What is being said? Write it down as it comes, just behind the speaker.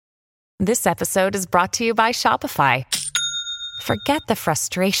This episode is brought to you by Shopify. Forget the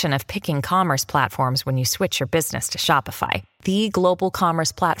frustration of picking commerce platforms when you switch your business to Shopify, the global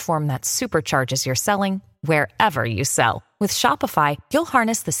commerce platform that supercharges your selling wherever you sell. With Shopify, you'll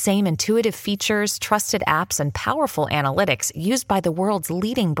harness the same intuitive features, trusted apps, and powerful analytics used by the world's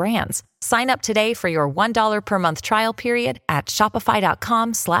leading brands. Sign up today for your $1 per month trial period at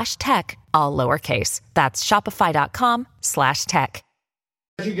shopify.com/tech, all lowercase. That's shopify.com/tech.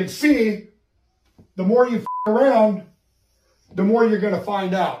 As you can see, the more you around, the more you're going to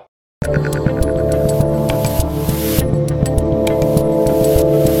find out.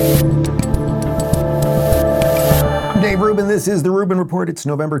 Dave Rubin, this is the Rubin Report. It's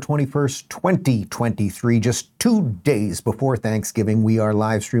November 21st, 2023, just 2 days before Thanksgiving. We are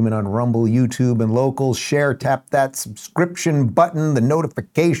live streaming on Rumble, YouTube, and Locals. Share, tap that subscription button, the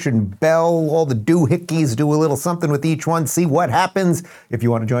notification bell, all the doohickeys, do a little something with each one, see what happens. If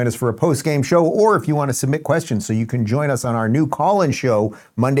you want to join us for a post-game show, or if you want to submit questions so you can join us on our new call-in show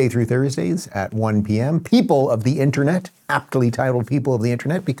Monday through Thursdays at 1 p.m. People of the Internet, aptly titled People of the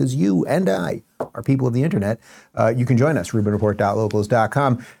Internet, because you and I are people of the internet. You can join us,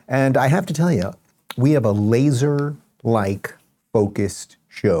 rubinreport.locals.com. And I have to tell you, we have a laser-like focused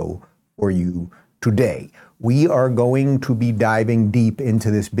show for you today. We are going to be diving deep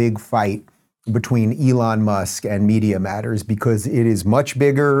into this big fight between Elon Musk and Media Matters, because it is much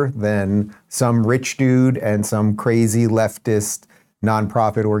bigger than some rich dude and some crazy leftist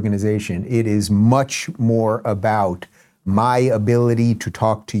nonprofit organization. It is much more about my ability to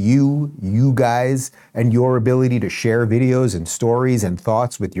talk to you guys, and your ability to share videos and stories and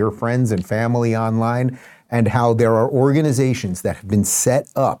thoughts with your friends and family online, and how there are organizations that have been set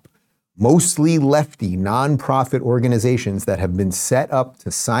up, mostly lefty nonprofit organizations that have been set up to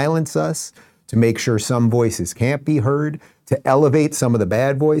silence us, to make sure some voices can't be heard, to elevate some of the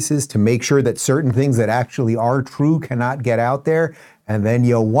bad voices, to make sure that certain things that actually are true cannot get out there. And then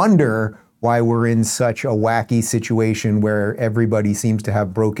you'll wonder why we're in such a wacky situation where everybody seems to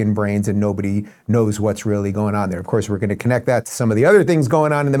have broken brains and nobody knows what's really going on there. Of course, we're going to connect that to some of the other things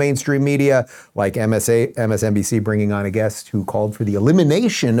going on in the mainstream media, like MSNBC bringing on a guest who called for the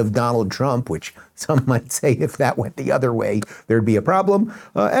elimination of Donald Trump, which some might say if that went the other way, there'd be a problem,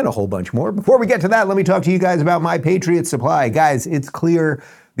 and a whole bunch more. Before we get to that, let me talk to you guys about My Patriot Supply. Guys, it's clear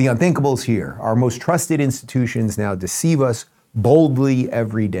the unthinkable's here. Our most trusted institutions now deceive us boldly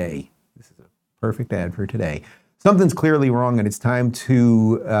every day. Perfect ad for today. Something's clearly wrong, and it's time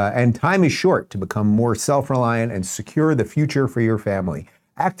to, and time is short to become more self-reliant and secure the future for your family.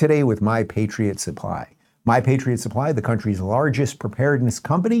 Act today with My Patriot Supply. My Patriot Supply, the country's largest preparedness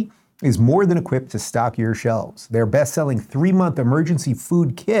company, is more than equipped to stock your shelves. Their best-selling 3-month emergency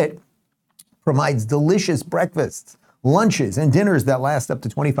food kit provides delicious breakfasts, lunches, and dinners that last up to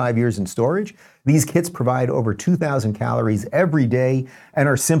 25 years in storage. These kits provide over 2,000 calories every day and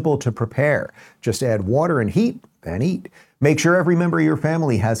are simple to prepare. Just add water and heat, then eat. Make sure every member of your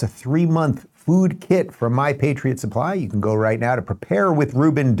family has a 3-month food kit from My Patriot Supply. You can go right now to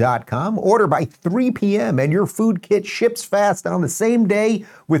preparewithrubin.com. Order by 3 p.m. and your food kit ships fast on the same day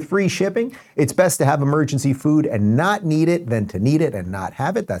with free shipping. It's best to have emergency food and not need it than to need it and not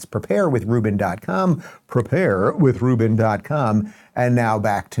have it. That's preparewithrubin.com. Preparewithrubin.com. And now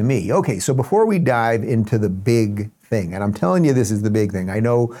back to me. Okay, so before we dive into the big thing, and I'm telling you this is the big thing. I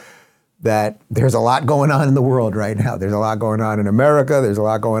know that there's a lot going on in the world right now. There's a lot going on in America. There's a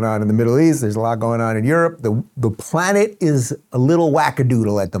lot going on in the Middle East. There's a lot going on in Europe. The planet is a little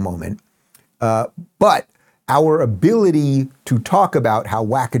wackadoodle at the moment. But our ability to talk about how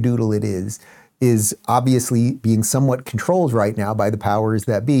wackadoodle it is obviously being somewhat controlled right now by the powers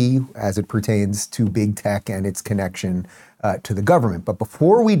that be as it pertains to big tech and its connection to the government. But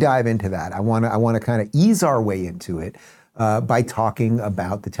before we dive into that, I want to kind of ease our way into it by talking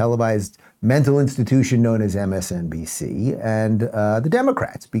about the televised mental institution known as MSNBC and the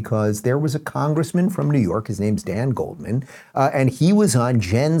Democrats, because there was a congressman from New York, his name's Dan Goldman, and he was on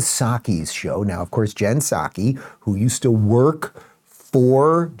Jen Psaki's show. Now, of course, Jen Psaki, who used to work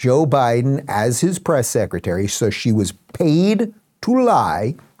for Joe Biden as his press secretary, so she was paid to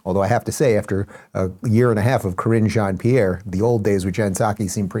lie. Although I have to say, after a year and a half of Corinne Jean-Pierre, the old days with Jen Psaki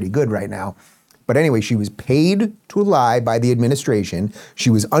seem pretty good right now. But anyway, she was paid to lie by the administration. She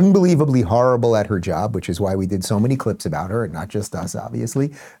was unbelievably horrible at her job, which is why we did so many clips about her, and not just us,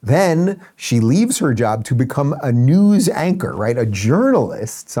 obviously. Then she leaves her job to become a news anchor, right? A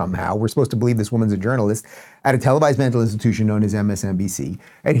journalist somehow. We're supposed to believe this woman's a journalist at a televised mental institution known as MSNBC.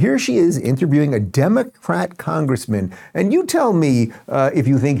 And here she is interviewing a Democrat congressman. And you tell me if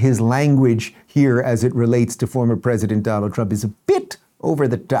you think his language here as it relates to former President Donald Trump is a bit over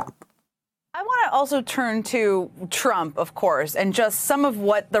the top. also turn to Trump, of course, and just some of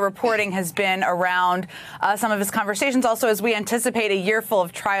what the reporting has been around some of his conversations, also as we anticipate a year full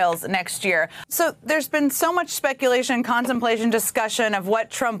of trials next year. So there's been so much speculation, contemplation, discussion of what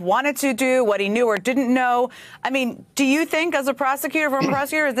Trump wanted to do, what he knew or didn't know. I mean, do you think as a prosecutor, former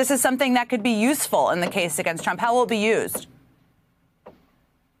prosecutor, this is something that could be useful in the case against Trump? How will it be used?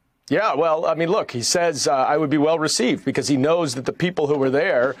 Yeah, well, I mean, look, he says I would be well received because he knows that the people who were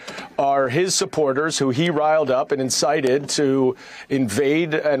there are his supporters who he riled up and incited to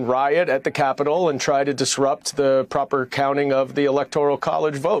invade and riot at the Capitol and try to disrupt the proper counting of the Electoral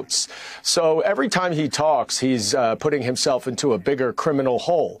College votes. So every time he talks, he's putting himself into a bigger criminal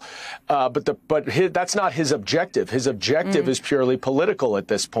hole. That's not his objective. His objective is purely political at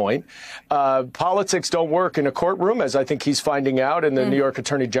this point. Politics don't work in a courtroom, as I think he's finding out in the New York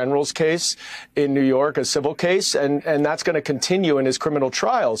Attorney General's case in New York, a civil case, and that's going to continue in his criminal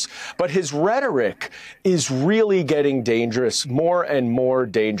trials. But his rhetoric is really getting dangerous, more and more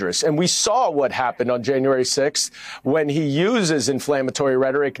dangerous. And we saw what happened on January 6th when he uses inflammatory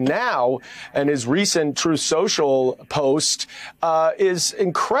rhetoric now, and his recent Truth Social post is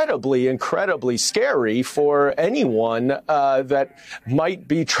incredibly scary for anyone that might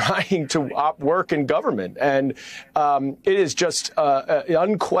be trying to work in government. And it is just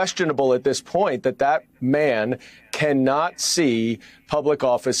unquestionable at this point that man cannot see public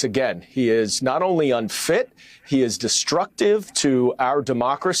office again. He is not only unfit, he is destructive to our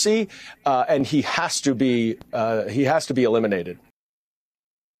democracy, and he has to be eliminated.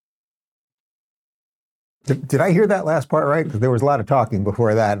 Did I hear that last part right? Because there was a lot of talking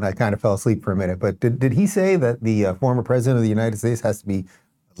before that, and I kind of fell asleep for a minute. But did he say that the former president of the United States has to be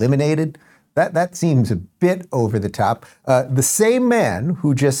eliminated? That seems a bit over the top. The same man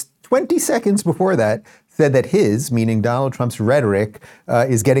who just 20 seconds before that said that his, meaning Donald Trump's rhetoric,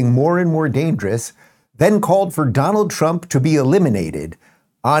 is getting more and more dangerous, then called for Donald Trump to be eliminated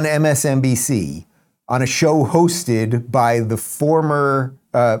on MSNBC on a show hosted by the former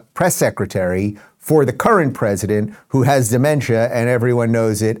press secretary for the current president, who has dementia and everyone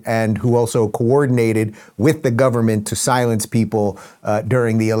knows it, and who also coordinated with the government to silence people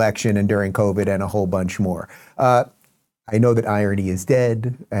during the election and during COVID and a whole bunch more. I know that irony is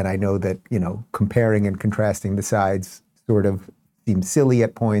dead, and I know that, comparing and contrasting the sides sort of seems silly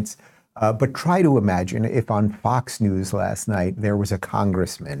at points, but try to imagine if on Fox News last night there was a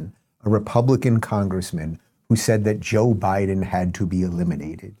congressman, a Republican congressman, who said that Joe Biden had to be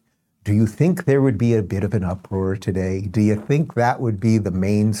eliminated. Do you think there would be a bit of an uproar today? Do you think that would be the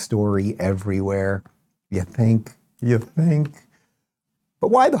main story everywhere? You think? But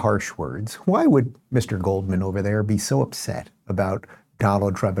why the harsh words? Why would Mr. Goldman over there be so upset about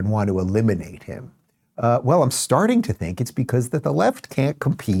Donald Trump and want to eliminate him? Well, I'm starting to think it's because that the left can't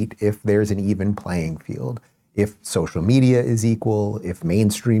compete if there's an even playing field. If social media is equal, if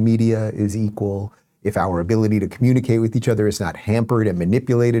mainstream media is equal, if our ability to communicate with each other is not hampered and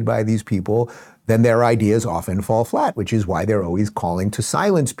manipulated by these people, then their ideas often fall flat, which is why they're always calling to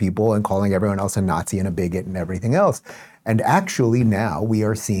silence people and calling everyone else a Nazi and a bigot and everything else. And actually now we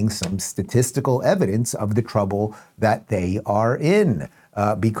are seeing some statistical evidence of the trouble that they are in.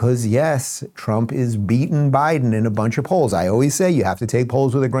 Because yes, Trump is beating Biden in a bunch of polls. I always say you have to take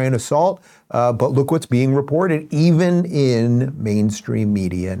polls with a grain of salt, but look what's being reported even in mainstream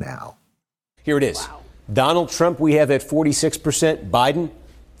media now. Here it is. Wow. Donald Trump, we have at 46%, Biden,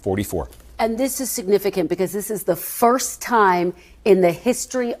 44%. And this is significant because this is the first time in the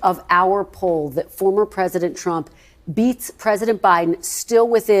history of our poll that former President Trump beats President Biden, still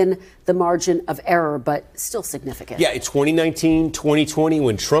within the margin of error, but still significant. Yeah, in 2019, 2020,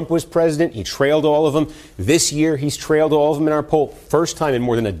 when Trump was president, he trailed all of them. This year, he's trailed all of them in our poll. First time in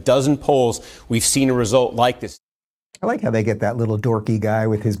more than a dozen polls we've seen a result like this. I like how they get that little dorky guy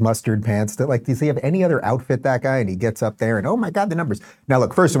with his mustard pants that, like, does he have any other outfit, that guy? And he gets up there and, oh my God, the numbers. Now,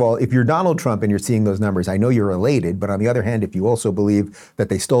 look, first of all, if you're Donald Trump and you're seeing those numbers, I know you're elated. But on the other hand, if you also believe that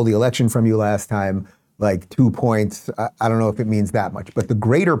they stole the election from you last time, like 2 points, I don't know if it means that much. But the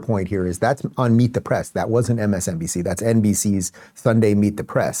greater point here is that's on Meet the Press. That wasn't MSNBC. That's NBC's Sunday Meet the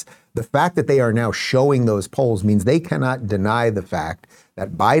Press. The fact that they are now showing those polls means they cannot deny the fact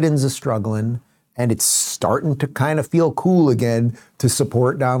that Biden's is struggling, and it's starting to kind of feel cool again to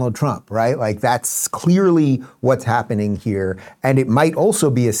support Donald Trump, right? Like, that's clearly what's happening here. And it might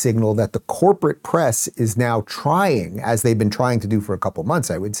also be a signal that the corporate press is now trying, as they've been trying to do for a couple months,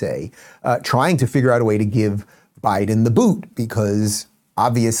 I would say, trying to figure out a way to give Biden the boot, because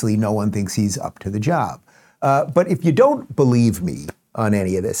obviously no one thinks he's up to the job. But if you don't believe me on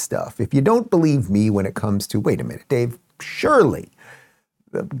any of this stuff, if you don't believe me when it comes to, wait a minute, Dave, surely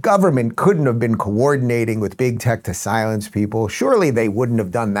the government couldn't have been coordinating with big tech to silence people. Surely they wouldn't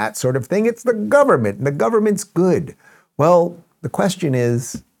have done that sort of thing. It's the government, and the government's good. Well, the question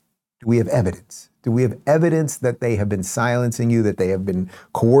is, do we have evidence? Do we have evidence that they have been silencing you, that they have been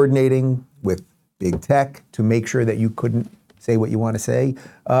coordinating with big tech to make sure that you couldn't say what you want to say?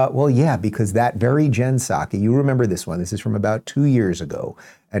 Well, yeah, because that very Jen Psaki, you remember this one, this is from about 2 years ago,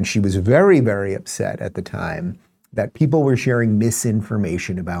 and she was very, very upset at the time that people were sharing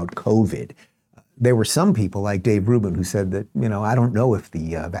misinformation about COVID. There were some people like Dave Rubin who said that, I don't know if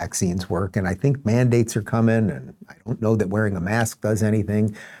the vaccines work, and I think mandates are coming, and I don't know that wearing a mask does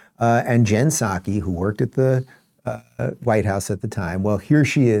anything. And Jen Psaki, who worked at the White House at the time, well, here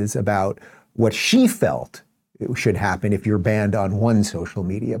she is about what she felt should happen if you're banned on one social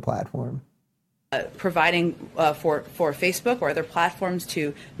media platform. Providing for Facebook or other platforms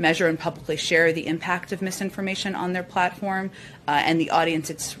to measure and publicly share the impact of misinformation on their platform and the audience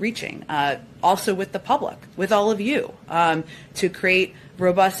it's reaching. Also with the public, with all of you, to create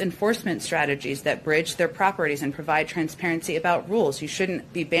robust enforcement strategies that bridge their properties and provide transparency about rules. You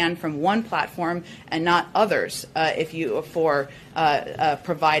shouldn't be banned from one platform and not others for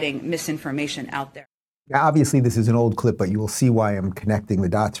providing misinformation out there. Now, obviously, this is an old clip, but you will see why I'm connecting the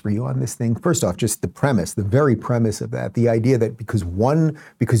dots for you on this thing. First off, just the premise, the very premise of that, the idea that because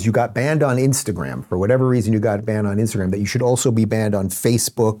you got banned on Instagram, for whatever reason you got banned on Instagram, that you should also be banned on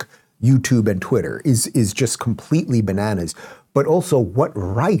Facebook, YouTube, and Twitter is just completely bananas. But also, what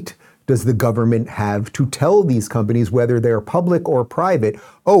right does the government have to tell these companies, whether they're public or private,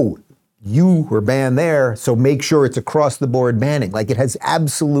 oh, you were banned there, so make sure it's across the board banning? Like, it has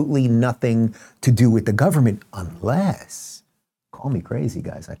absolutely nothing to do with the government unless, call me crazy,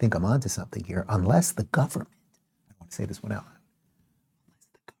 guys, I think I'm onto something here, unless the government, I want to say this one out loud, unless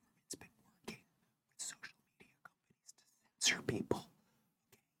the government's been working with social media companies to censor people.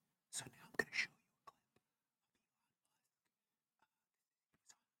 So now I'm going to show you a clip.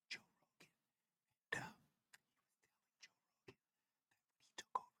 Joe Rogan. And, he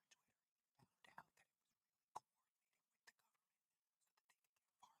took over.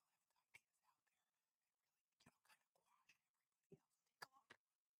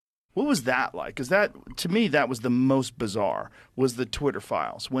 What was that like? Because that, to me, that was the most bizarre, was the Twitter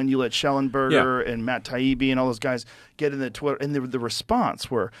files. When you let Schellenberger and Matt Taibbi and all those guys get in the Twitter, and the response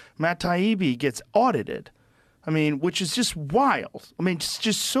where Matt Taibbi gets audited. I mean, which is just wild. I mean, it's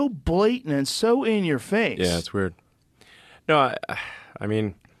just so blatant and so in your face. Yeah, it's weird. No, I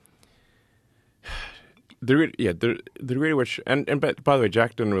mean, the degree to which, and by the way,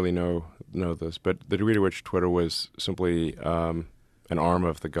 Jack didn't really know this, but the degree to which Twitter was simply an arm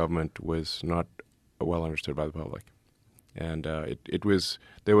of the government was not well understood by the public, and it was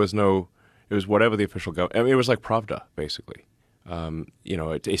whatever the official government. I mean, it was like Pravda, basically.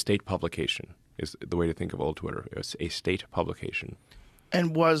 A state publication is the way to think of old Twitter. It was a state publication.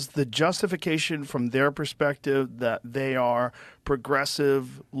 And was the justification from their perspective that they are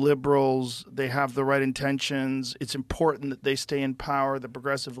progressive liberals, they have the right intentions, it's important that they stay in power, the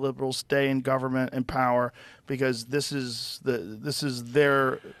progressive liberals stay in government and power, because this is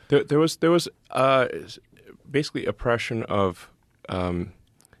their... There was basically oppression of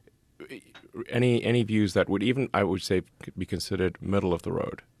any views that would even, I would say, be considered middle of the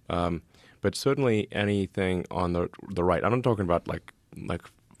road. But certainly anything on the right. I'm not talking about like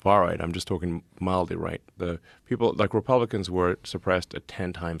far right. I'm just talking mildly right. The people like Republicans were suppressed at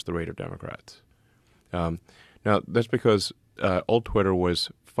 10 times the rate of Democrats. Now that's because old Twitter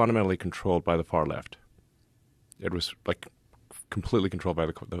was fundamentally controlled by the far left. It was like completely controlled by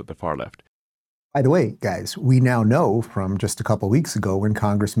the far left. By the way, guys, we now know from just a couple weeks ago when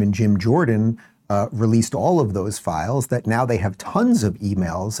Congressman Jim Jordan released all of those files that now they have tons of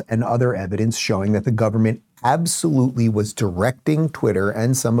emails and other evidence showing that the government absolutely was directing Twitter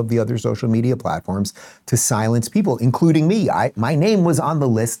and some of the other social media platforms to silence people, including me. My name was on the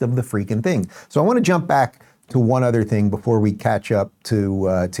list of the freaking thing. So I want to jump back to one other thing before we catch up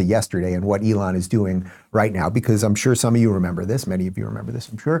to yesterday and what Elon is doing right now, because I'm sure some of you remember this. Many of you remember this,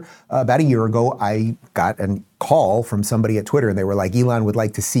 I'm sure. About a year ago, I got a call from somebody at Twitter, and they were like, Elon would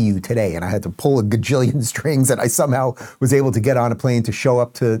like to see you today. And I had to pull a gajillion strings, and I somehow was able to get on a plane to show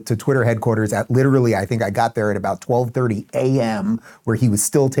up to Twitter headquarters at literally, I think I got there at about 12:30 a.m., where he was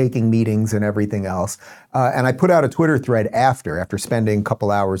still taking meetings and everything else. And I put out a Twitter thread after spending a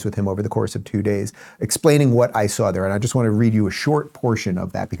couple hours with him over the course of 2 days, explaining what I saw there. And I just want to read you a short portion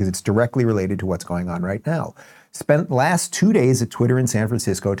of that because it's directly related to what's going on right now. Spent last 2 days at Twitter in San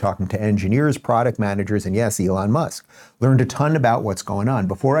Francisco talking to engineers, product managers, and yes, Elon Musk. Learned a ton about what's going on.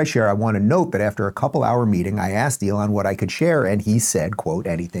 Before I share, I want to note that after a couple-hour meeting, I asked Elon what I could share, and he said, quote,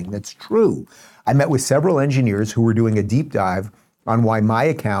 anything that's true. I met with several engineers who were doing a deep dive on why my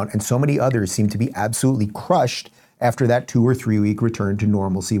account and so many others seem to be absolutely crushed after that 2 or 3 week return to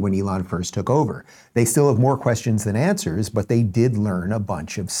normalcy when Elon first took over. They still have more questions than answers, but they did learn a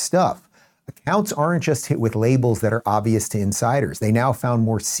bunch of stuff. Accounts aren't just hit with labels that are obvious to insiders. They now found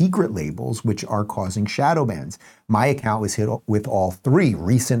more secret labels, which are causing shadow bans. My account was hit with all three: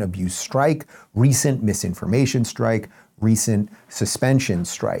 recent abuse strike, recent misinformation strike, recent suspension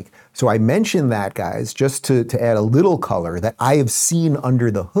strike. So I mentioned that, guys, just to add a little color that I have seen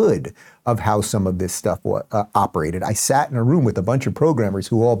under the hood of how some of this stuff operated. I sat in a room with a bunch of programmers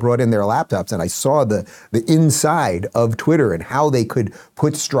who all brought in their laptops, and I saw the inside of Twitter and how they could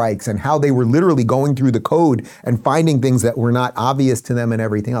put strikes and how they were literally going through the code and finding things that were not obvious to them and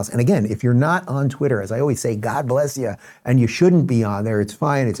everything else. And again, if you're not on Twitter, as I always say, God bless you, and you shouldn't be on there. It's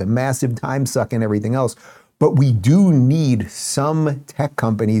fine. It's a massive time suck and everything else. But we do need some tech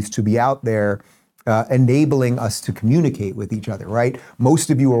companies to be out there enabling us to communicate with each other, right? Most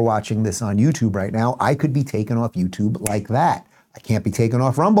of you are watching this on YouTube right now. I could be taken off YouTube like that. I can't be taken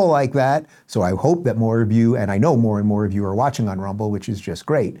off Rumble like that. So I hope that more of you, and I know more and more of you are watching on Rumble, which is just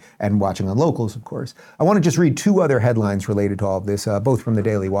great, and watching on Locals, of course. I want to just read two other headlines related to all of this, both from the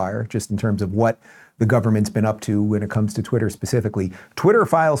Daily Wire, just in terms of what the government's been up to when it comes to Twitter specifically. Twitter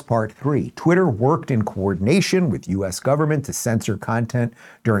Files Part 3. Twitter worked in coordination with U.S. government to censor content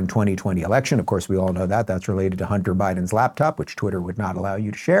during 2020 election. Of course, we all know that. That's related to Hunter Biden's laptop, which Twitter would not allow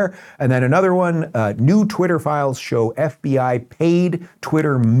you to share. And then another one, new Twitter files show FBI paid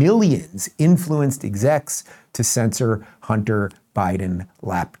Twitter millions, influenced execs to censor Hunter Biden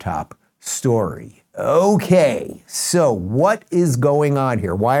laptop story. Okay, so what is going on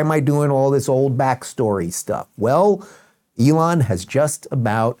here? Why am I doing all this old backstory stuff? Well, Elon has just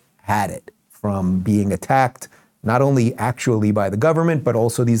about had it from being attacked, not only actually by the government, but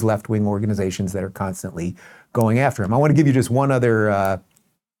also these left-wing organizations that are constantly going after him. I want to give you just one other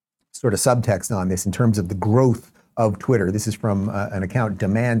sort of subtext on this in terms of the growth of Twitter. This is from an account,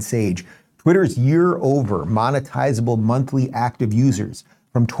 Demand Sage. Twitter's year-over monetizable monthly active users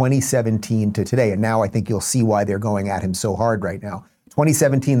from 2017 to today. And now I think you'll see why they're going at him so hard right now.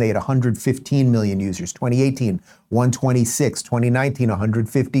 2017, they had 115 million users. 2018, 126. 2019,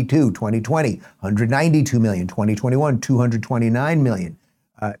 152. 2020, 192 million. 2021, 229 million.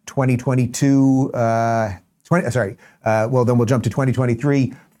 2022, then we'll jump to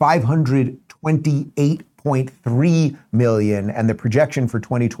 2023, 528.3 million. And the projection for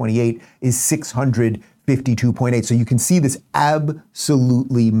 2028 is 652.8. So you can see this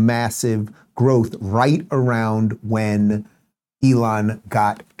absolutely massive growth right around when Elon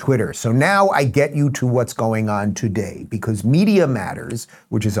got Twitter. So now I get you to what's going on today, because Media Matters,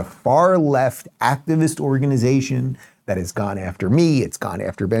 which is a far left activist organization that has gone after me, it's gone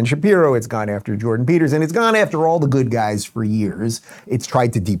after Ben Shapiro, it's gone after Jordan Peterson, it's gone after all the good guys for years. It's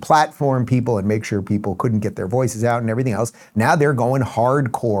tried to deplatform people and make sure people couldn't get their voices out and everything else. Now they're going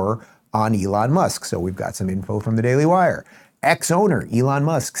hardcore on Elon Musk. So we've got some info from the Daily Wire. Ex-owner Elon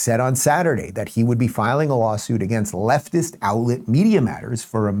Musk said on Saturday that he would be filing a lawsuit against leftist outlet Media Matters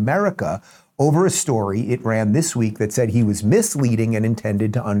for America over a story it ran this week that said he was misleading and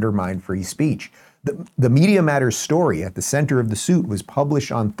intended to undermine free speech. The Media Matters story at the center of the suit was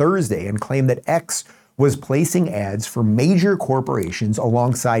published on Thursday and claimed that X was placing ads for major corporations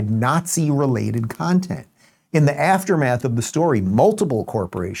alongside Nazi-related content. In the aftermath of the story, multiple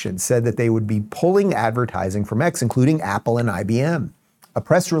corporations said that they would be pulling advertising from X, including Apple and IBM. A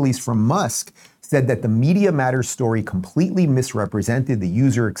press release from Musk said that the Media Matters story completely misrepresented the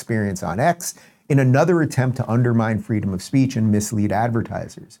user experience on X in another attempt to undermine freedom of speech and mislead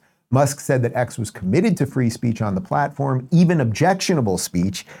advertisers. Musk said that X was committed to free speech on the platform, even objectionable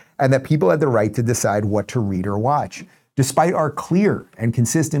speech, and that people had the right to decide what to read or watch. Despite our clear and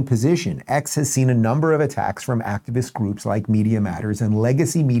consistent position, X has seen a number of attacks from activist groups like Media Matters and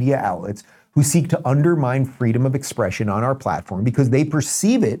legacy media outlets who seek to undermine freedom of expression on our platform because they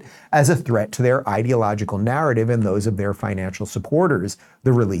perceive it as a threat to their ideological narrative and those of their financial supporters,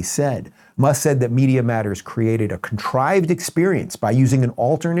 the release said. Musk said that Media Matters created a contrived experience by using an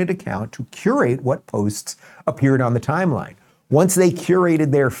alternate account to curate what posts appeared on the timeline. Once they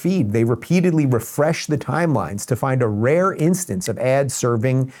curated their feed, they repeatedly refreshed the timelines to find a rare instance of ads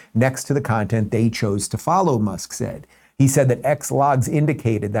serving next to the content they chose to follow, Musk said. He said that X logs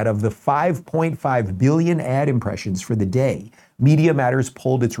indicated that of the 5.5 billion ad impressions for the day, Media Matters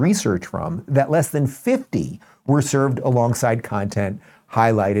pulled its research from, that less than 50 were served alongside content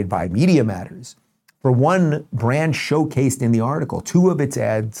highlighted by Media Matters. For one brand showcased in the article, 2 of its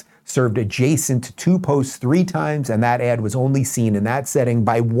ads served adjacent to 2 posts 3 times, and that ad was only seen in that setting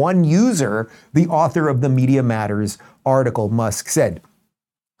by 1 user, the author of the Media Matters article, Musk said.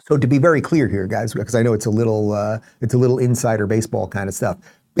 So to be very clear here, guys, because I know it's a little insider baseball kind of stuff.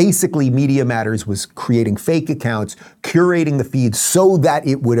 Basically, Media Matters was creating fake accounts, curating the feed so that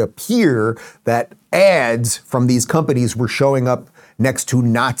it would appear that ads from these companies were showing up next to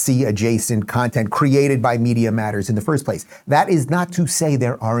Nazi-adjacent content created by Media Matters in the first place. That is not to say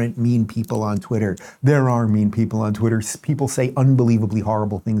there aren't mean people on Twitter. There are mean people on Twitter. People say unbelievably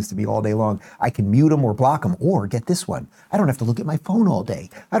horrible things to me all day long. I can mute them or block them, or get this one. I don't have to look at my phone all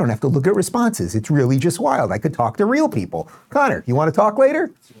day. I don't have to look at responses. It's really just wild. I could talk to real people. Connor, you want to talk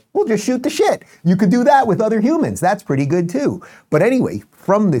later? We'll just shoot the shit. You could do that with other humans. That's pretty good too. But anyway,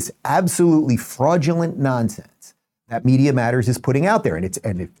 from this absolutely fraudulent nonsense that Media Matters is putting out there, and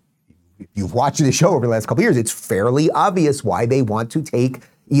if you've watched the show over the last couple of years, it's fairly obvious why they want to take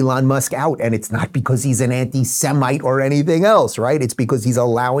Elon Musk out, and it's not because he's an anti-Semite or anything else, right? It's because he's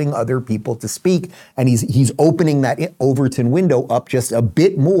allowing other people to speak, and he's opening that Overton window up just a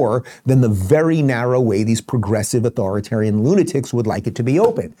bit more than the very narrow way these progressive authoritarian lunatics would like it to be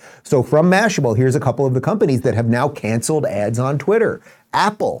opened. So from Mashable, here's a couple of the companies that have now canceled ads on Twitter.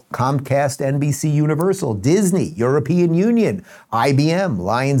 Apple, Comcast, NBC Universal, Disney, European Union, IBM,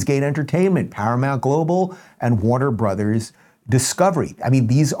 Lionsgate Entertainment, Paramount Global, and Warner Brothers Discovery. I mean,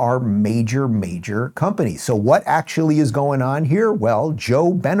 these are major, major companies. So what actually is going on here? Well,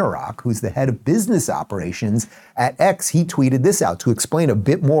 Joe Benarock, who's the head of business operations at X, he tweeted this out to explain a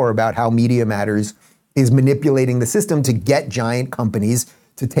bit more about how Media Matters is manipulating the system to get giant companies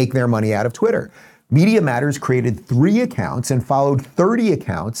to take their money out of Twitter. Media Matters created 3 accounts and followed 30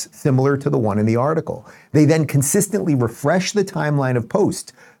 accounts similar to the one in the article. They then consistently refreshed the timeline of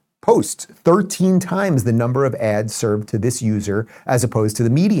posts 13 times the number of ads served to this user as opposed to the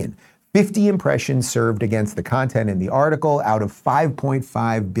median. 50 impressions served against the content in the article out of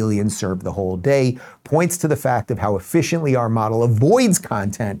 5.5 billion served the whole day, points to the fact of how efficiently our model avoids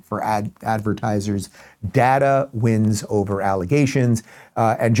content for advertisers. Data wins over allegations.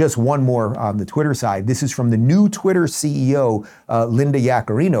 And just one more on the Twitter side. This is from the new Twitter CEO, Linda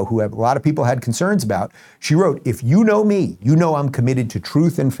Yaccarino, who a lot of people had concerns about. She wrote, "If you know me, you know I'm committed to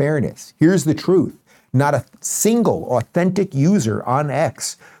truth and fairness. Here's the truth. Not a single authentic user on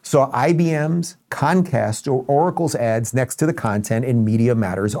X saw IBM's, Comcast, or Oracle's ads next to the content in Media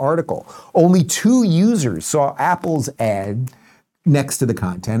Matters article. Only 2 users saw Apple's ad next to the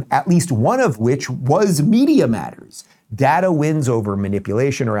content, at least one of which was Media Matters. Data wins over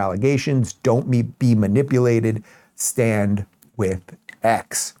manipulation or allegations. Don't be manipulated. Stand with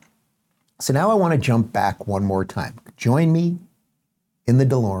X." So now I want to jump back one more time. Join me in the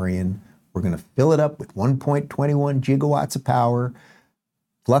DeLorean. We're going to fill it up with 1.21 gigawatts of power,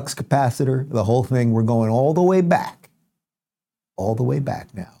 flux capacitor, the whole thing. We're going all the way back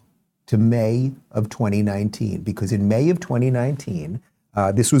now to May of 2019, because in May of 2019,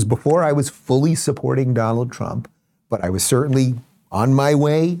 this was before I was fully supporting Donald Trump, but I was certainly on my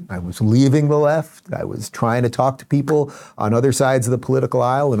way. I was leaving the left. I was trying to talk to people on other sides of the political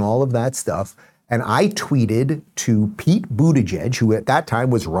aisle and all of that stuff. And I tweeted to Pete Buttigieg, who at that time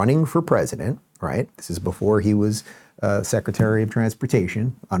was running for president, right? This is before he was Secretary of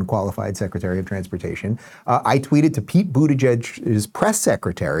Transportation, unqualified Secretary of Transportation. I tweeted to Pete Buttigieg's press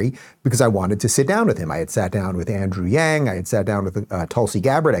secretary because I wanted to sit down with him. I had sat down with Andrew Yang. I had sat down with Tulsi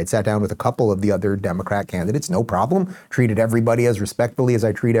Gabbard. I had sat down with a couple of the other Democrat candidates. No problem. Treated everybody as respectfully as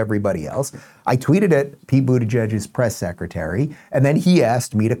I treat everybody else. I tweeted at Pete Buttigieg's press secretary, and then he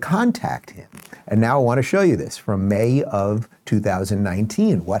asked me to contact him. And now I want to show you this from May of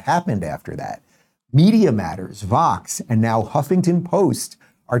 2019. What happened after that? Media Matters, Vox, and now Huffington Post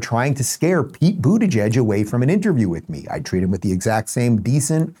are trying to scare Pete Buttigieg away from an interview with me. I treat him with the exact same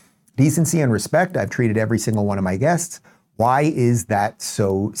decency and respect I've treated every single one of my guests. Why is that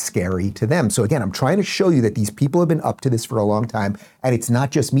so scary to them? So again, I'm trying to show you that these people have been up to this for a long time, and it's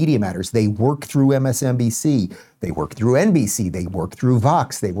not just Media Matters. They work through MSNBC, they work through NBC, they work through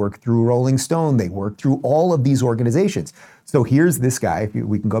Vox, they work through Rolling Stone, they work through all of these organizations. So here's this guy, if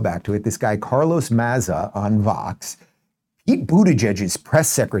we can go back to it, this guy Carlos Maza on Vox, Pete Buttigieg's press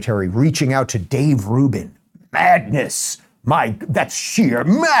secretary reaching out to Dave Rubin. Madness! That's sheer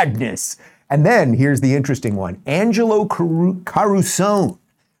madness! And then here's the interesting one, Angelo Carusone.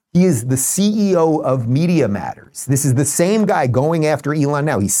 He is the CEO of Media Matters. This is the same guy going after Elon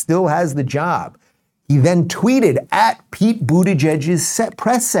now. He still has the job. He then tweeted at Pete Buttigieg's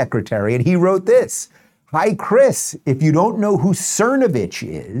press secretary, and he wrote this. Hi, Chris. If you don't know who Cernovich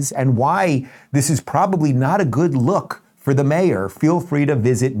is and why this is probably not a good look for the mayor, feel free to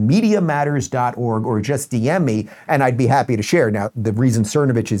visit MediaMatters.org or just DM me, and I'd be happy to share. Now, the reason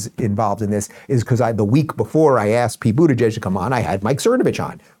Cernovich is involved in this is because the week before I asked Pete Buttigieg to come on, I had Mike Cernovich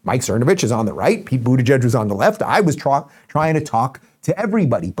on. Mike Cernovich is on the right. Pete Buttigieg was on the left. I was trying to talk to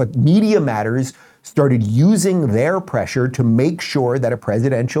everybody, but Media Matters started using their pressure to make sure that a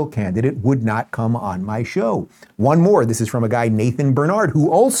presidential candidate would not come on my show. One more, this is from a guy, Nathan Bernard,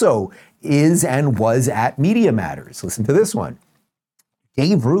 who also is and was at Media Matters. Listen to this one.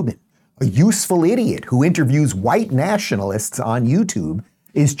 Dave Rubin, a useful idiot who interviews white nationalists on YouTube,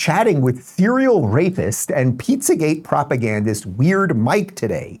 is chatting with serial rapist and Pizzagate propagandist Weird Mike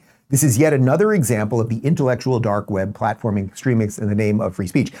today. This is yet another example of the intellectual dark web platforming extremists in the name of free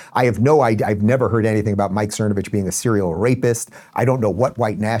speech. I have no idea. I've never heard anything about Mike Cernovich being a serial rapist. I don't know what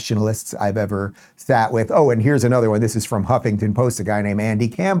white nationalists I've ever sat with. Oh, and here's another one. This is from Huffington Post, a guy named Andy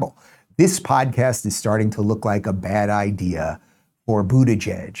Campbell. This podcast is starting to look like a bad idea for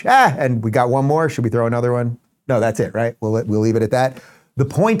Buttigieg. And we got one more. Should we throw another one? No, that's it, right? We'll leave it at that. The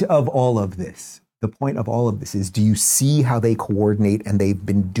point of all of this is, do you see how they coordinate? And they've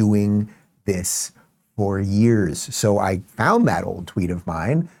been doing this for years. So I found that old tweet of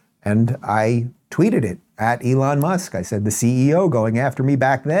mine and I tweeted it at Elon Musk. I said, the CEO going after me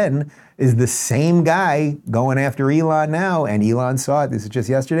back then is the same guy going after Elon now. And Elon saw it, this is just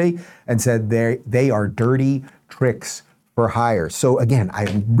yesterday, and said they are dirty tricks for hire. So again, I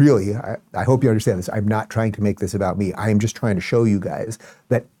hope you understand this. I'm not trying to make this about me. I am just trying to show you guys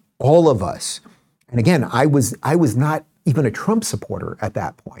that all of us, and again, I was not even a Trump supporter at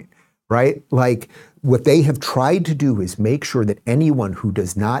that point, right? Like, what they have tried to do is make sure that anyone who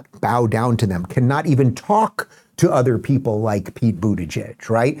does not bow down to them cannot even talk to other people like Pete Buttigieg,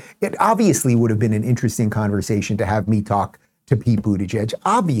 right? It obviously would have been an interesting conversation to have me talk to Pete Buttigieg,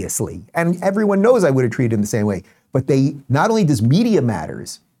 obviously. And everyone knows I would have treated him the same way. But they, not only does Media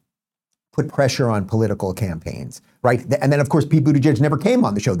Matters put pressure on political campaigns, right? And then, of course, Pete Buttigieg never came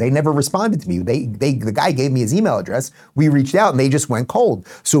on the show. They never responded to me. The guy gave me his email address. We reached out and they just went cold.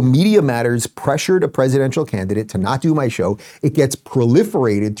 So Media Matters pressured a presidential candidate to not do my show. It gets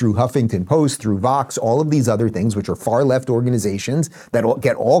proliferated through Huffington Post, through Vox, all of these other things, which are far left organizations that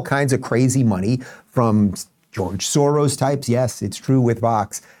get all kinds of crazy money from George Soros types. Yes, it's true with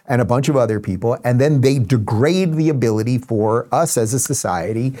Vox and a bunch of other people. And then they degrade the ability for us as a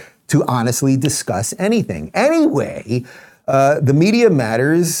society to honestly discuss anything. Anyway, the Media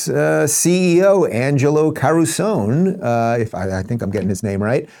Matters CEO, Angelo Carusone, if I think I'm getting his name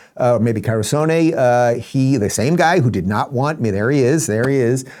right, maybe Carusone, the same guy who did not want me, there he is.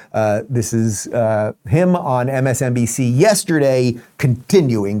 This is him on MSNBC yesterday,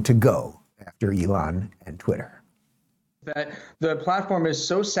 continuing to go after Elon and Twitter. That the platform is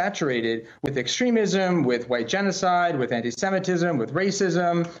so saturated with extremism, with white genocide, with anti-Semitism, with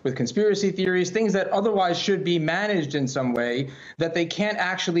racism, with conspiracy theories, things that otherwise should be managed in some way, that they can't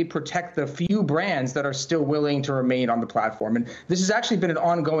actually protect the few brands that are still willing to remain on the platform. And this has actually been an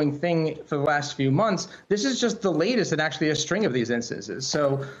ongoing thing for the last few months. This is just the latest in actually a string of these instances.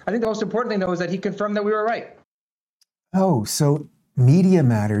 So I think the most important thing, though, is that he confirmed that we were right. Oh, so Media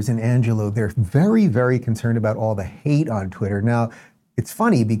Matters and Angelo, they're very, very concerned about all the hate on Twitter. Now, it's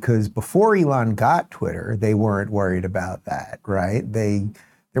funny because before Elon got Twitter, they weren't worried about that, right? There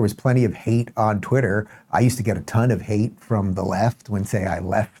was plenty of hate on Twitter. I used to get a ton of hate from the left when, say, I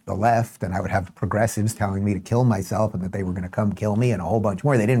left the left, and I would have progressives telling me to kill myself and that they were going to come kill me and a whole bunch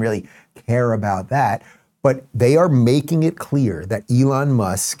more. They didn't really care about that. But they are making it clear that Elon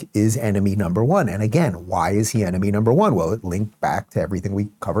Musk is enemy number one. And again, why is he enemy number one? Well, it linked back to everything we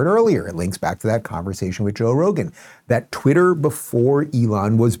covered earlier. It links back to that conversation with Joe Rogan, that Twitter before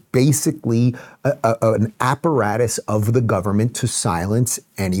Elon was basically an apparatus of the government to silence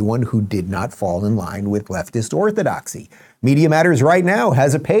anyone who did not fall in line with leftist orthodoxy. Media Matters right now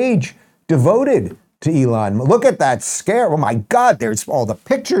has a page devoted to Elon. Look at that scare. Oh my God, there's all the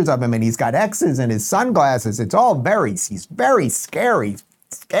pictures of him and he's got X's and his sunglasses. It's all he's very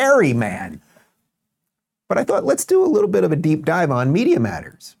scary man. But I thought, let's do a little bit of a deep dive on Media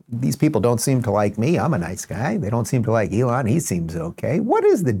Matters. These people don't seem to like me. I'm a nice guy. They don't seem to like Elon. He seems okay. What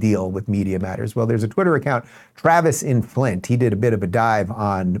is the deal with Media Matters? Well, there's a Twitter account, Travis in Flint. He did a bit of a dive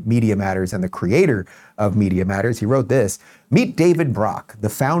on Media Matters and the creator of Media Matters. He wrote this: meet David Brock, the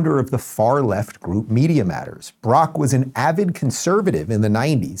founder of the far-left group Media Matters. Brock was an avid conservative in the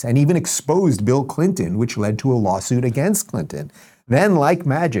 90s and even exposed Bill Clinton, which led to a lawsuit against Clinton. Then, like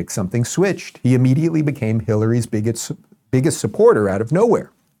magic, something switched. He immediately became Hillary's biggest supporter out of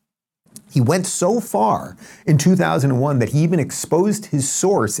nowhere. He went so far in 2001 that he even exposed his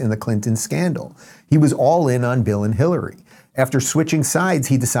source in the Clinton scandal. He was all in on Bill and Hillary. After switching sides,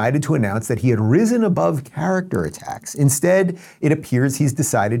 he decided to announce that he had risen above character attacks. Instead, it appears he's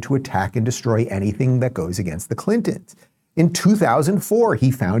decided to attack and destroy anything that goes against the Clintons. In 2004,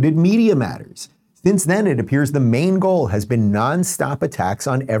 he founded Media Matters. Since then, it appears the main goal has been nonstop attacks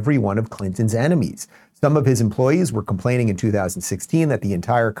on every one of Clinton's enemies. Some of his employees were complaining in 2016 that the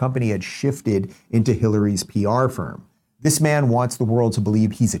entire company had shifted into Hillary's PR firm. This man wants the world to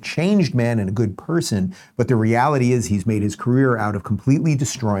believe he's a changed man and a good person, but the reality is he's made his career out of completely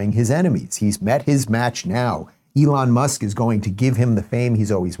destroying his enemies. He's met his match now. Elon Musk is going to give him the fame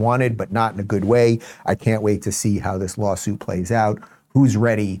he's always wanted, but not in a good way. I can't wait to see how this lawsuit plays out. Who's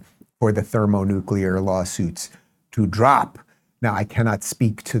ready for the thermonuclear lawsuits to drop? Now, I cannot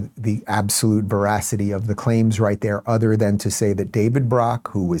speak to the absolute veracity of the claims right there, other than to say that David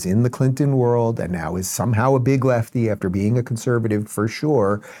Brock, who was in the Clinton world and now is somehow a big lefty after being a conservative for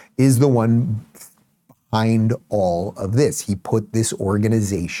sure, is the one behind all of this. He put this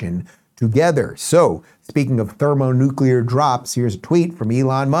organization together. So, speaking of thermonuclear drops, here's a tweet from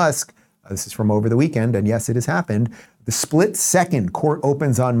Elon Musk. This is from over the weekend, and yes, it has happened. The split second court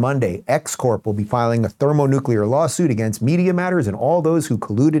opens on Monday. X Corp will be filing a thermonuclear lawsuit against Media Matters and all those who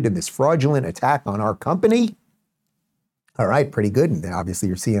colluded in this fraudulent attack on our company. All right, pretty good. And obviously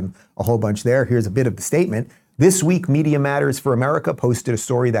you're seeing a whole bunch there. Here's a bit of the statement. This week, Media Matters for America posted a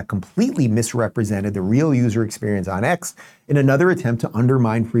story that completely misrepresented the real user experience on X in another attempt to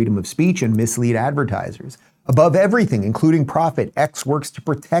undermine freedom of speech and mislead advertisers. Above everything, including profit, X works to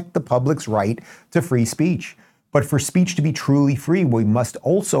protect the public's right to free speech. But for speech to be truly free, we must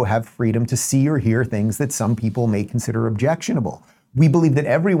also have freedom to see or hear things that some people may consider objectionable. We believe that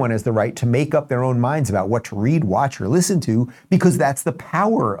everyone has the right to make up their own minds about what to read, watch, or listen to, because that's the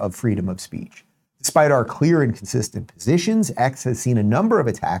power of freedom of speech. Despite our clear and consistent positions, X has seen a number of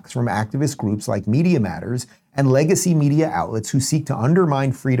attacks from activist groups like Media Matters and legacy media outlets who seek to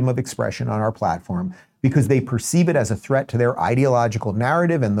undermine freedom of expression on our platform because they perceive it as a threat to their ideological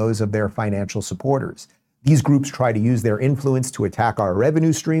narrative and those of their financial supporters. These groups try to use their influence to attack our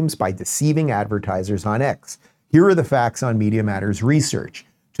revenue streams by deceiving advertisers on X. Here are the facts on Media Matters research.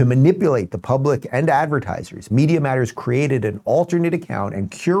 To manipulate the public and advertisers, Media Matters created an alternate account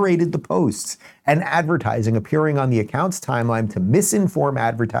and curated the posts and advertising appearing on the account's timeline to misinform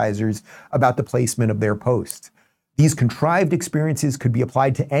advertisers about the placement of their posts. These contrived experiences could be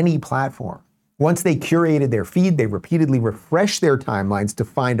applied to any platform. Once they curated their feed, they repeatedly refreshed their timelines to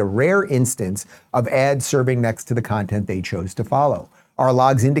find a rare instance of ads serving next to the content they chose to follow. Our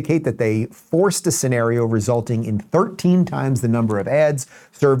logs indicate that they forced a scenario resulting in 13 times the number of ads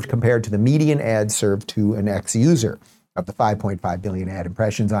served compared to the median ads served to an X user. Of the 5.5 billion ad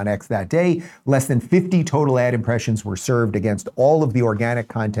impressions on X that day, less than 50 total ad impressions were served against all of the organic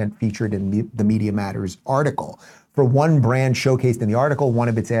content featured in the Media Matters article. For one brand showcased in the article, one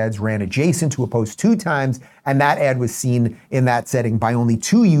of its ads ran adjacent to a post 2 times, and that ad was seen in that setting by only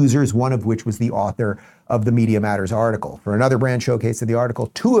 2 users, one of which was the author of the Media Matters article. For another brand showcased in the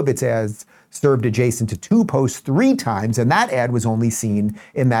article, 2 of its ads served adjacent to 2 posts 3 times, and that ad was only seen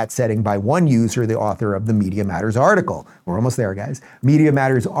in that setting by 1 user, the author of the Media Matters article. We're almost there, guys. Media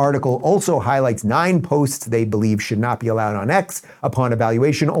Matters article also highlights 9 posts they believe should not be allowed on X. Upon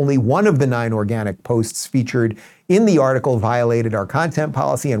evaluation, only 1 of the 9 organic posts featured in the article violated our content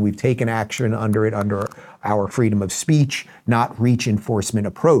policy, and we've taken action under our freedom of speech, not reach enforcement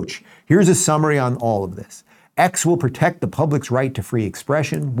approach. Here's a summary on all of this. X will protect the public's right to free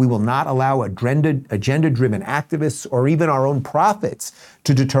expression. We will not allow agenda-driven activists or even our own profits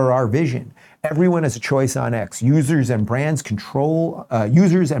to deter our vision. Everyone has a choice on X. Users and brands controls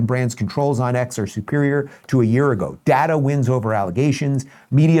on X are superior to a year ago. Data wins over allegations.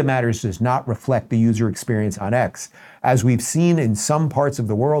 Media Matters does not reflect the user experience on X. As we've seen in some parts of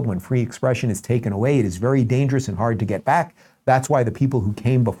the world, when free expression is taken away, it is very dangerous and hard to get back. That's why the people who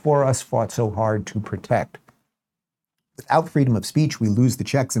came before us fought so hard to protect. Without freedom of speech, we lose the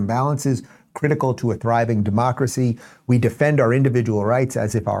checks and balances critical to a thriving democracy. We defend our individual rights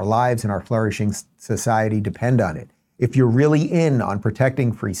as if our lives and our flourishing society depend on it. If you're really in on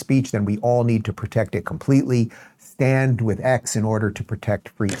protecting free speech, then we all need to protect it completely. Stand with X in order to protect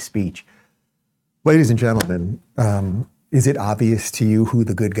free speech. Ladies and gentlemen, is it obvious to you who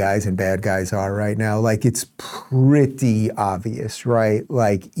the good guys and bad guys are right now? Like, it's pretty obvious, right?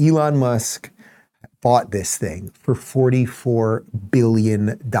 Like, Elon Musk bought this thing for $44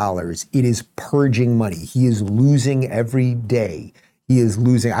 billion. It is purging money. He is losing every day. He is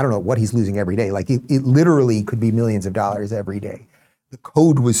losing, I don't know what he's losing every day. Like it literally could be millions of dollars every day. The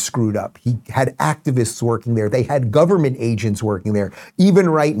code was screwed up. He had activists working there. They had government agents working there. Even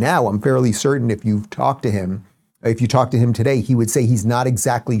right now, I'm fairly certain if you talk to him today, he would say he's not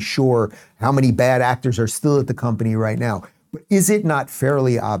exactly sure how many bad actors are still at the company right now. But is it not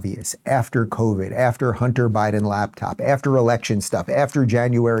fairly obvious after COVID, after Hunter Biden laptop, after election stuff, after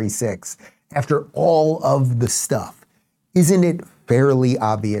January 6th, after all of the stuff, isn't it fairly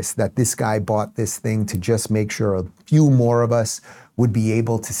obvious that this guy bought this thing to just make sure a few more of us would be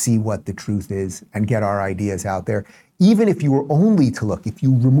able to see what the truth is and get our ideas out there? Even if you were only to look, if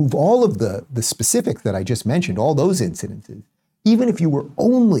you remove all of the specifics that I just mentioned, all those incidences, even if you were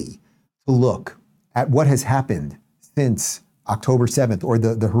only to look at what has happened since October 7th, or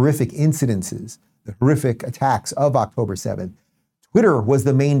the horrific incidences, the horrific attacks of October 7th, Twitter was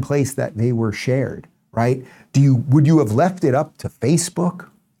the main place that they were shared, right? Would you have left it up to Facebook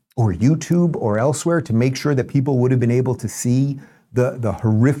or YouTube or elsewhere to make sure that people would have been able to see the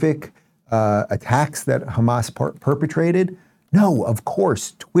horrific attacks that Hamas perpetrated? No, of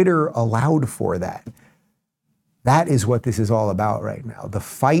course, Twitter allowed for that. That is what this is all about right now. The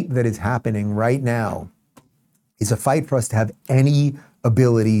fight that is happening right now is a fight for us to have any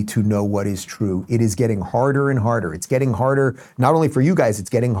ability to know what is true. It is getting harder and harder. It's getting harder, not only for you guys, it's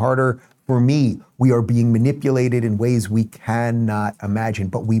getting harder for me. We are being manipulated in ways we cannot imagine,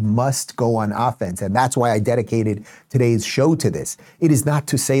 but we must go on offense. And that's why I dedicated today's show to this. It is not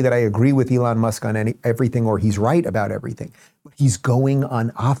to say that I agree with Elon Musk on everything or he's right about everything. But he's going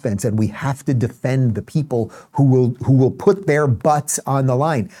on offense, and we have to defend the people who will put their butts on the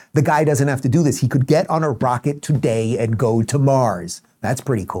line. The guy doesn't have to do this. He could get on a rocket today and go to Mars. That's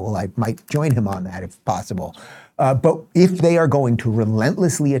pretty cool. I might join him on that if possible. But if they are going to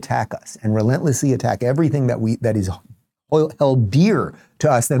relentlessly attack us and relentlessly attack everything that is held dear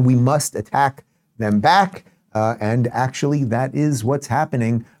to us, then we must attack them back. And actually, that is what's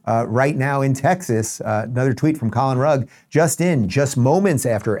happening right now in Texas. Another tweet from Colin Rugg, just moments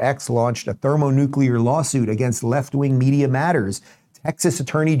after X launched a thermonuclear lawsuit against left-wing Media Matters, Texas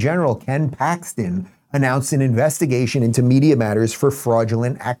Attorney General Ken Paxton announced an investigation into Media Matters for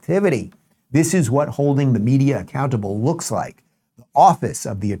fraudulent activity. This is what holding the media accountable looks like. The Office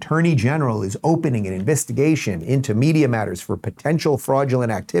of the Attorney General is opening an investigation into Media Matters for potential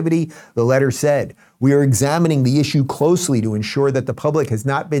fraudulent activity, the letter said. We are examining the issue closely to ensure that the public has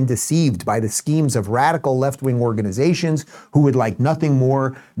not been deceived by the schemes of radical left-wing organizations who would like nothing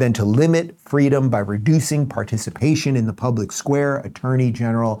more than to limit freedom by reducing participation in the public square, Attorney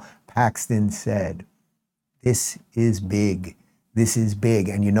General Paxton said. This is big. This is big.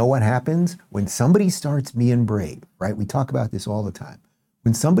 And you know what happens? When somebody starts being brave, right? We talk about this all the time.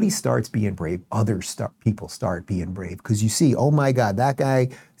 When somebody starts being brave, people start being brave. Because you see, oh my God, that guy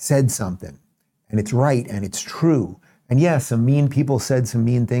said something. And it's right and it's true. And yes, some mean people said some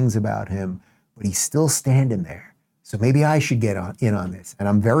mean things about him, but he's still standing there. So maybe I should get in on this. And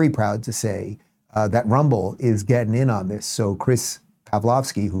I'm very proud to say that Rumble is getting in on this. So Chris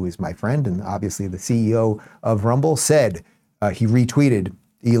Pavlovsky, who is my friend and obviously the CEO of Rumble, said, he retweeted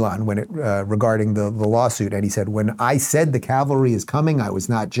Elon regarding the lawsuit, and he said, when I said the cavalry is coming, I was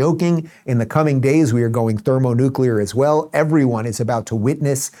not joking. In the coming days, we are going thermonuclear as well. Everyone is about to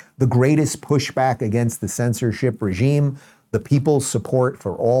witness the greatest pushback against the censorship regime. The people's support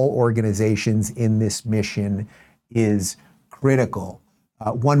for all organizations in this mission is critical.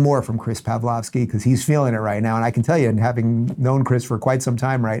 One more from Chris Pavlovsky, because he's feeling it right now. And I can tell you, and having known Chris for quite some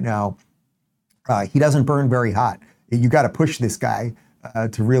time right now, he doesn't burn very hot. You got to push this guy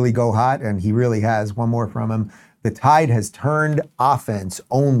to really go hot, and he really has. One more from him. The tide has turned offense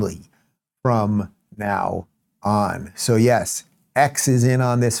only from now on. So yes, X is in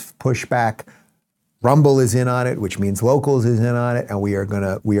on this pushback. Rumble is in on it, which means Locals is in on it, and we are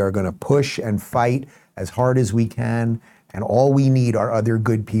gonna push and fight as hard as we can. And all we need are other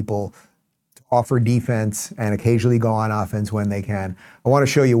good people to offer defense and occasionally go on offense when they can. I want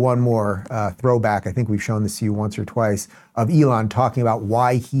to show you one more throwback. I think we've shown this to you once or twice, of Elon talking about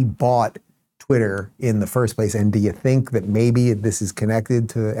why he bought Twitter in the first place. And do you think that maybe this is connected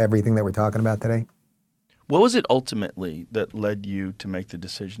to everything that we're talking about today? What was it ultimately that led you to make the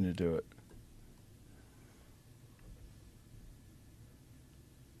decision to do it?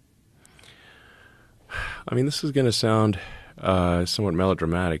 I mean, this is going to sound somewhat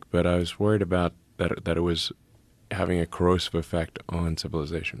melodramatic, but I was worried about that it was having a corrosive effect on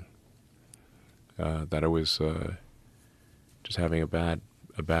civilization. That it was just having a bad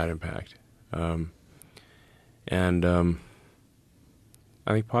impact. And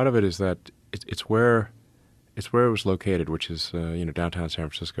I think part of it is that it's where it was located, which is downtown San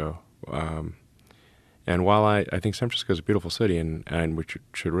Francisco. And while I think San Francisco is a beautiful city, and we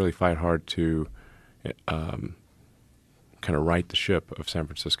should really fight hard to kind of right the ship of San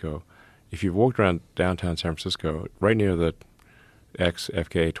Francisco, if you've walked around downtown San Francisco, right near the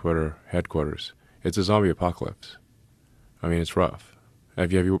FKA Twitter headquarters, it's a zombie apocalypse. I mean, it's rough.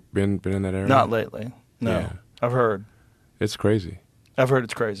 Have you been in that area? Not lately. No. Yeah. I've heard. It's crazy. I've heard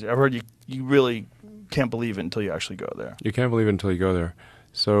it's crazy. I've heard you really can't believe it until you actually go there. You can't believe it until you go there.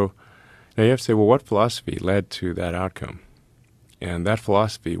 So now you have to say, well, what philosophy led to that outcome? And that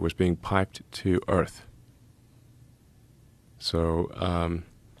philosophy was being piped to Earth. So,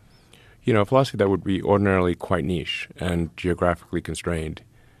 a philosophy that would be ordinarily quite niche and geographically constrained,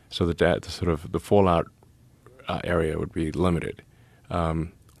 so that the fallout area would be limited,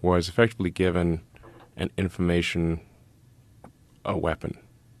 was effectively given an information weapon,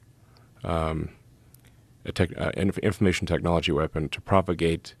 information technology weapon to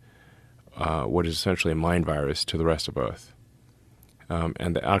propagate what is essentially a mind virus to the rest of Earth.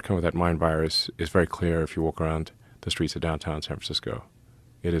 And the outcome of that mind virus is very clear if you walk around the streets of downtown San Francisco.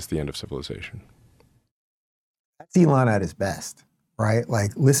 It is the end of civilization. That's Elon at his best, right?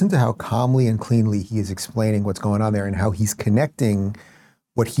 Like, listen to how calmly and cleanly he is explaining what's going on there and how he's connecting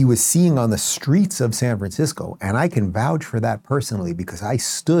what he was seeing on the streets of San Francisco. And I can vouch for that personally because I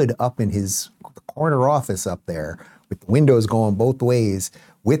stood up in his corner office up there with the windows going both ways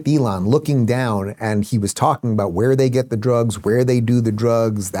with Elon looking down, and he was talking about where they get the drugs, where they do the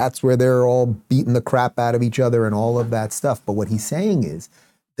drugs. That's where they're all beating the crap out of each other and all of that stuff. But what he's saying is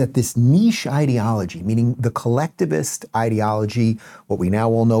that this niche ideology, meaning the collectivist ideology, what we now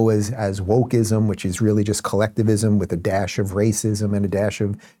all know as wokeism, which is really just collectivism with a dash of racism and a dash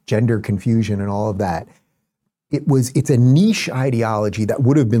of gender confusion and all of that, it's a niche ideology that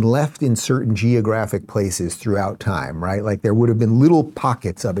would have been left in certain geographic places throughout time, right? Like there would have been little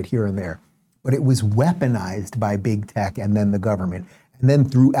pockets of it here and there, but it was weaponized by big tech and then the government. And then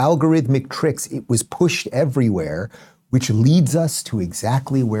through algorithmic tricks, it was pushed everywhere, which leads us to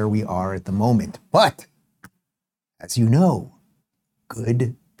exactly where we are at the moment. But, as you know,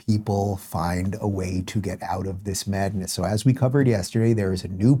 good people find a way to get out of this madness. So as we covered yesterday, there is a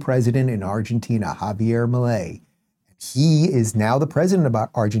new president in Argentina, Javier Milei. He is now the president of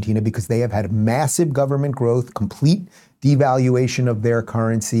Argentina because they have had massive government growth, complete devaluation of their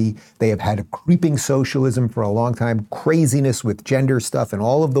currency. They have had a creeping socialism for a long time, craziness with gender stuff and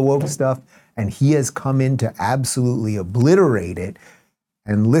all of the woke stuff. And he has come in to absolutely obliterate it.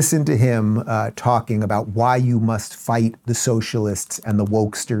 And listen to him talking about why you must fight the socialists and the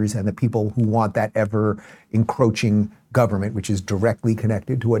wokesters and the people who want that ever encroaching government, which is directly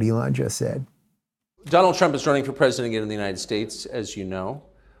connected to what Elon just said. Donald Trump is running for president again in the United States, as you know.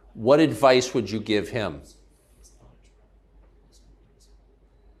 What advice would you give him?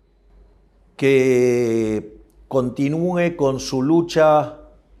 Que continúe con su lucha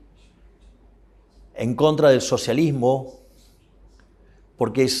en contra del socialismo,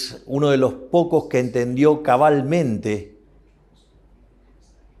 porque es uno de los pocos que entendió cabalmente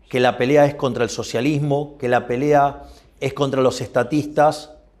que la pelea es contra el socialismo, que la pelea es contra los estatistas,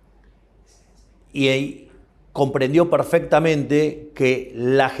 y comprendió perfectamente que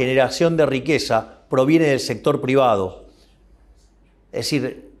la generación de riqueza proviene del sector privado. Es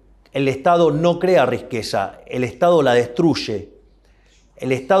decir, el Estado no crea riqueza, el Estado la destruye.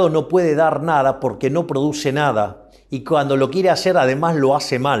 El Estado no puede dar nada porque no produce nada, y cuando lo quiere hacer además lo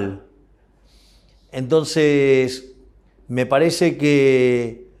hace mal. Entonces, me parece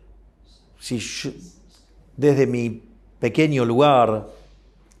que si yo, desde mi pequeño lugar,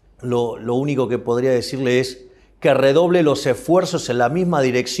 lo único que podría decirle es que redoble los esfuerzos en la misma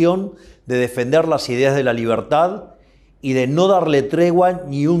dirección de defender las ideas de la libertad y de no darle tregua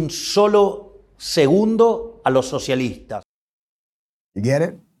ni un solo segundo a los socialistas. You get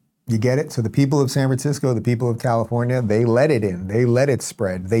it? You get it? So the people of San Francisco, the people of California, they let it in. They let it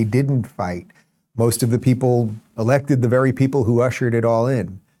spread. They didn't fight. Most of the people elected the very people who ushered it all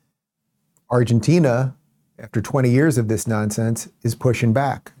in. Argentina, after 20 years of this nonsense, is pushing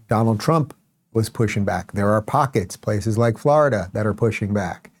back. Donald Trump was pushing back. There are pockets, places like Florida, that are pushing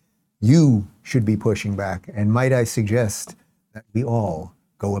back. You should be pushing back. And might I suggest that we all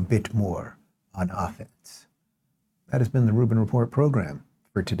go a bit more on offense. That has been the Rubin Report program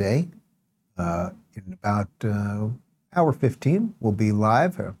for today. In about hour 15, we'll be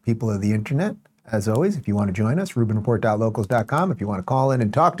live. People of the internet, as always, if you want to join us, rubinreport.locals.com. If you want to call in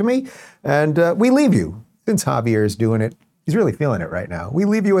and talk to me. And we leave you, since Javier is doing it He's really feeling it right now. We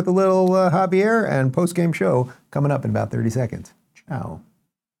leave you with a little Javier and post-game show coming up in about 30 seconds. Ciao.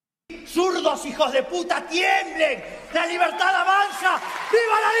 ¡Zurdos, hijos de puta, tiemblen! ¡La libertad avanza!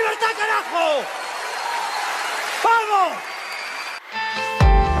 ¡Viva la libertad, carajo! ¡Vamos!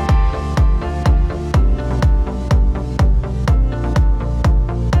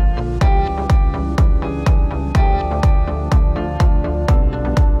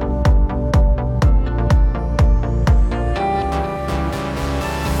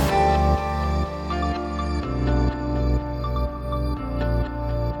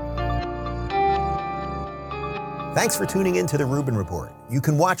 Thanks for tuning in to The Rubin Report. You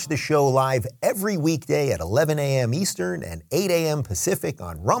can watch the show live every weekday at 11 a.m. Eastern and 8 a.m. Pacific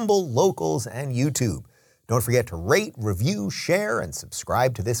on Rumble, Locals, and YouTube. Don't forget to rate, review, share, and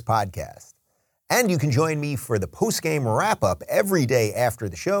subscribe to this podcast. And you can join me for the post-game wrap-up every day after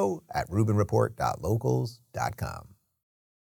the show at RubinReport.locals.com.